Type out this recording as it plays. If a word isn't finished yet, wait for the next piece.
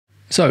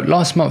So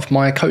last month,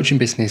 my coaching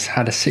business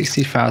had a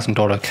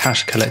 $60,000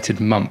 cash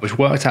collected month, which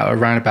worked out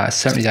around about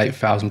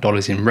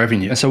 $78,000 in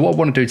revenue. And so what I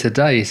want to do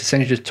today is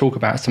essentially just talk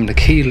about some of the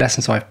key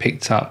lessons I've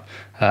picked up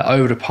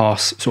over the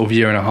past sort of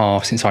year and a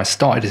half since I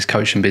started this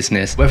coaching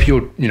business. Whether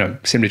you're,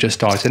 simply just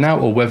starting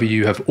out, or whether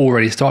you have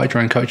already started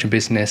your own coaching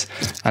business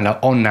and are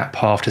on that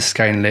path to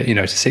scaling it,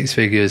 to six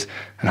figures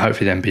and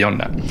hopefully then beyond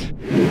that.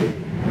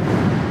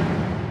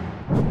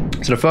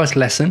 So the first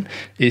lesson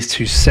is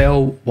to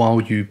sell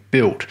while you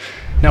build.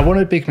 Now, one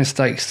of the big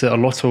mistakes that a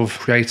lot of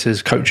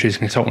creators, coaches,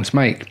 consultants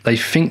make, they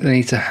think they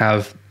need to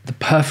have the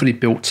perfectly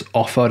built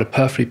offer, the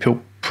perfectly built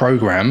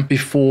program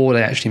before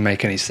they actually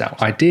make any sales.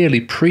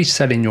 Ideally,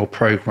 pre-selling your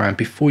program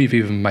before you've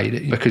even made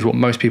it, because what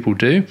most people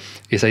do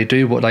is they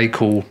do what they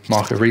call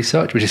market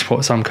research, which is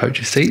what some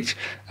coaches teach.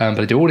 But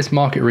they do all this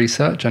market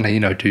research and they,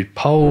 do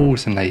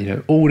polls and they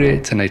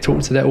audit and they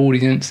talk to their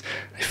audience.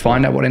 They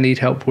find out what they need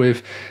help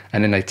with,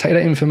 and then they take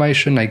that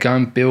information, they go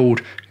and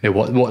build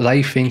what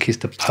they think is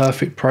the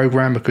perfect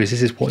program, because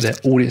this is what their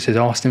audience is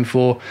asking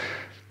for.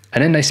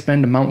 And then they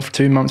spend a month,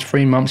 2 months,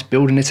 3 months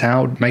building it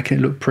out, making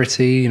it look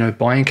pretty,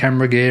 buying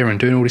camera gear and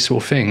doing all these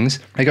sort of things.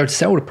 They go to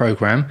sell the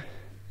program.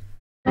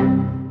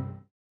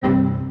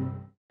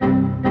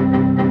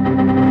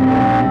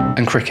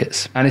 And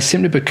crickets. And it's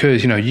simply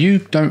because, you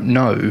don't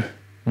know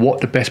what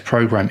the best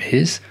program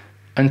is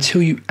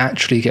until you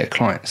actually get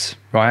clients,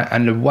 right?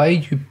 And the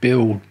way you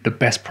build the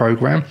best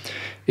program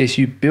is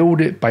you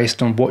build it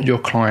based on what your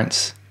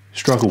clients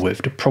struggle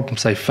with, the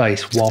problems they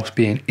face whilst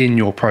being in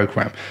your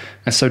program.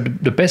 And so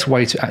the best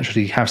way to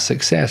actually have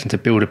success and to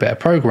build a better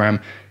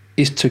program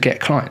is to get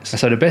clients. And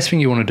so the best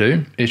thing you want to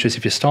do is just,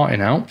 if you're starting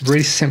out,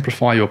 really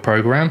simplify your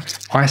program.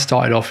 I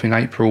started off in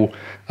April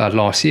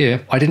last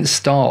year. I didn't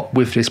start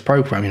with this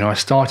program. I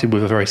started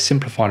with a very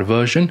simplified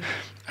version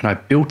and I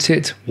built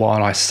it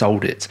while I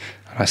sold it.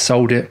 And I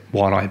sold it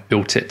while I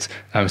built it.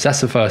 So that's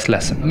the first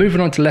lesson.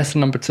 Moving on to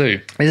lesson number 2.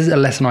 This is a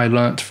lesson I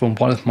learned from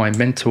one of my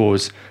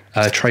mentors,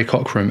 Trey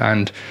Cockrum,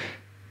 and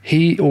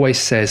he always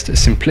says that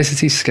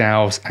simplicity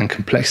scales and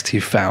complexity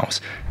fails.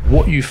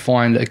 What you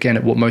find,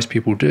 again, what most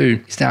people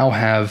do is they'll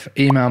have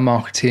email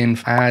marketing,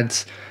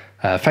 ads,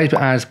 Facebook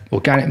ads,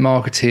 organic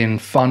marketing,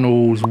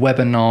 funnels,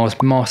 webinars,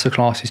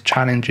 masterclasses,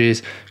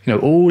 challenges,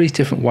 all these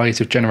different ways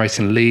of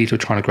generating leads or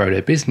trying to grow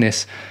their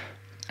business.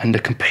 And the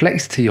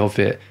complexity of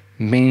it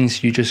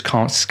means you just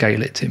can't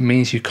scale it. It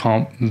means you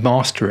can't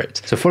master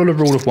it. So follow the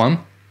rule of one,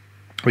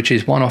 which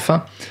is one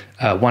offer,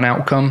 one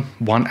outcome,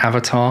 one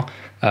avatar,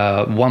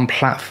 one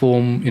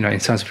platform, in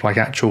terms of like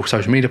actual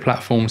social media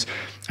platforms,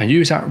 and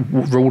use that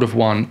rule of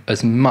one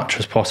as much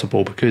as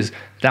possible, because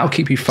that'll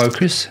keep you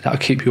focused, that'll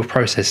keep your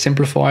process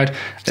simplified.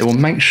 It will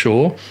make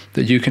sure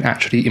that you can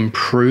actually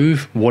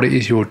improve what it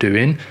is you're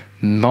doing,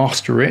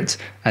 master it,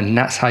 and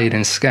that's how you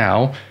then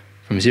scale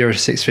from 0 to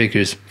 6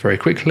 figures very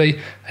quickly,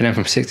 and then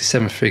from 6 to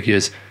 7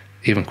 figures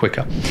even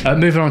quicker.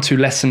 Moving on to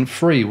lesson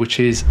 3, which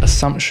is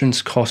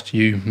assumptions cost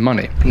you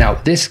money. Now,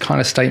 this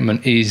kind of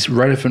statement is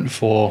relevant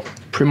for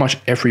pretty much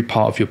every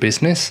part of your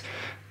business,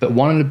 but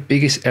one of the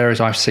biggest areas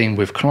I've seen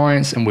with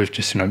clients and with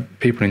just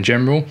people in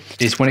general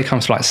is when it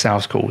comes to like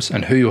sales calls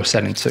and who you're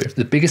selling to.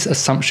 The biggest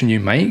assumption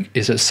you make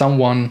is that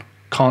someone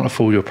can't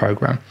afford your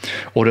program,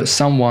 or that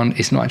someone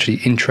is not actually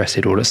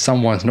interested, or that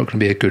someone's not going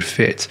to be a good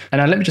fit. And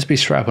now let me just be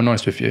straight up and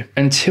honest with you.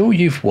 Until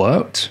you've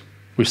worked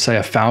with, say,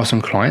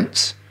 1,000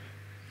 clients,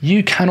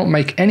 you cannot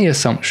make any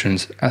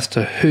assumptions as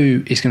to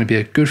who is going to be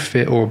a good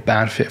fit or a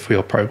bad fit for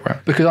your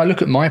program. Because I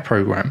look at my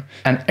program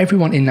and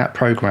everyone in that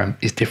program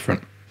is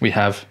different. We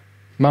have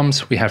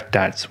mums, we have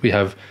dads, we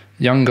have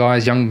young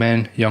guys, young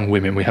men, young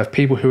women. We have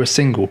people who are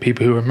single,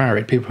 people who are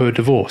married, people who are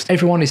divorced.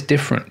 Everyone is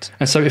different.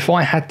 And so if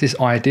I had this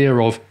idea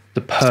of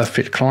the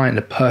perfect client,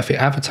 the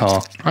perfect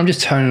avatar, I'm just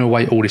turning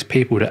away all these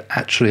people that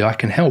actually I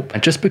can help.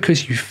 And just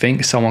because you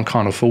think someone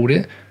can't afford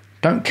it,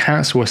 don't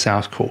cancel a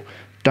sales call.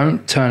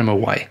 Don't turn them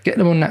away. Get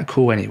them on that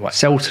call anyway.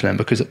 Sell to them,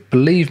 because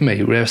believe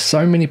me, there are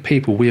so many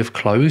people we have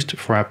closed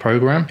for our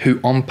program who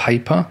on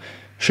paper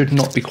should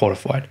not be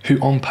qualified, who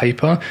on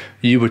paper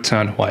you would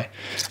turn away.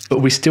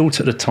 But we still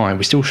took the time,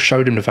 we still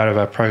showed them the value of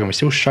our program, we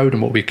still showed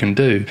them what we can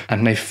do,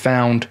 and they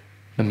found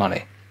the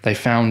money. They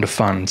found the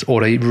funds,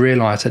 or they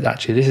realized that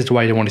actually this is the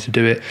way they wanted to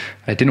do it.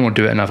 They didn't want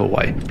to do it another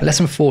way.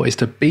 Lesson 4 is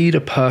to be the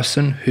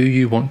person who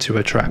you want to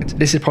attract.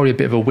 This is probably a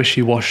bit of a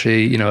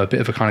wishy-washy, a bit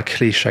of a kind of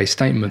cliche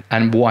statement.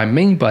 And what I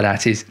mean by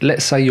that is,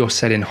 let's say you're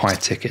selling high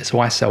ticket.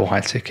 So I sell high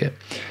ticket.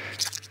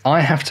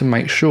 I have to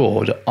make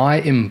sure that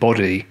I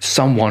embody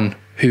someone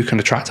who can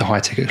attract a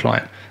high ticket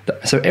client.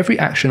 So every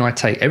action I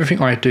take,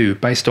 everything I do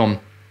based on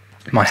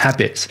my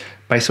habits,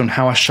 based on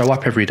how I show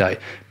up every day,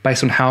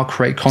 based on how I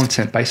create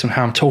content, based on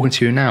how I'm talking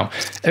to you now.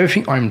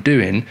 Everything I'm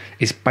doing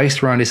is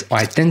based around this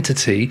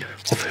identity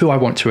of who I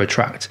want to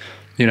attract.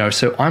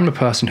 So I'm the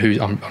person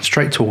I'm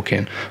straight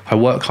talking, I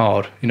work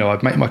hard, I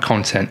make my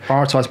content,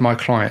 prioritize my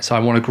clients, I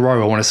want to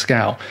grow, I want to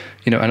scale,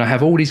 and I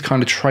have all these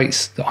kind of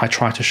traits that I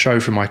try to show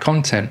through my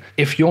content.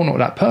 If you're not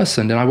that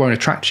person, then I won't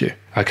attract you.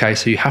 Okay,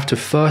 so you have to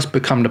first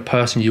become the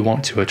person you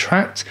want to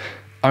attract,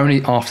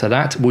 Only after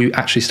that will you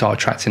actually start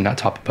attracting that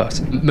type of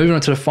person. Moving on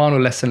to the final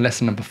lesson,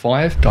 lesson number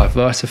 5,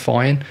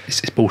 diversifying.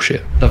 It's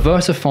bullshit.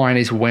 Diversifying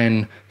is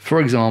when,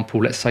 for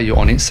example, let's say you're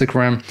on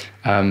Instagram,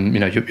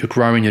 you're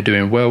growing, you're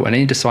doing well, and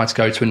then you decide to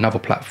go to another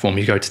platform.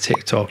 You go to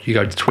TikTok, you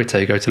go to Twitter,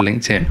 you go to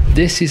LinkedIn.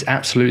 This is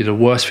absolutely the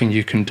worst thing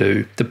you can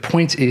do. The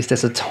point is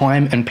there's a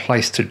time and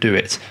place to do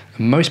it.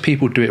 Most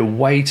people do it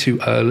way too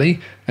early,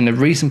 and the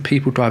reason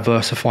people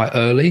diversify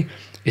early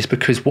is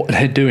because what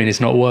they're doing is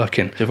not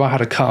working. If I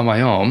had a cut on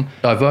my arm,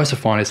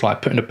 diversifying is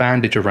like putting a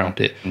bandage around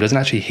it. It doesn't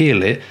actually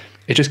heal it,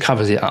 it just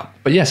covers it up.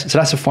 But yes, so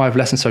that's the 5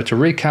 lessons. So to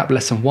recap,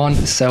 lesson 1,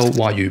 sell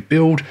while you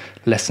build.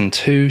 Lesson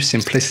 2,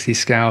 simplicity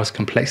scales,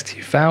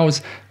 complexity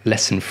fails.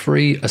 Lesson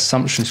 3,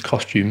 assumptions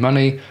cost you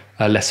money.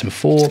 Lesson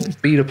 4,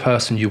 be the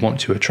person you want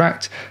to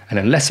attract. And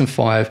then lesson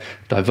 5,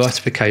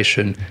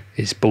 diversification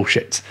is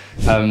bullshit.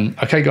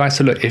 Okay guys,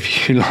 so look,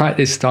 if you like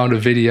this style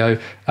of video,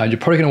 you're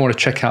probably gonna want to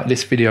check out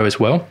this video as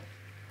well.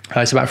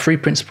 It's about 3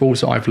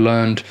 principles that I've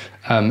learned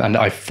and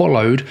I've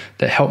followed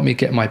that helped me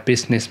get my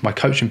business, my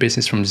coaching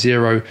business, from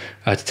 0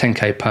 to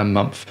 10K per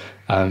month,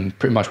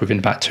 pretty much within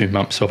about 2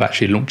 months of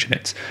actually launching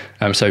it.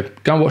 So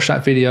go and watch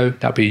that video,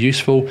 that'll be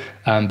useful.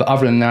 But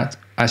other than that,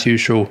 as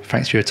usual,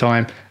 thanks for your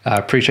time.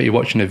 Appreciate you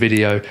watching the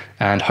video,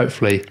 and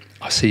hopefully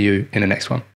I'll see you in the next one.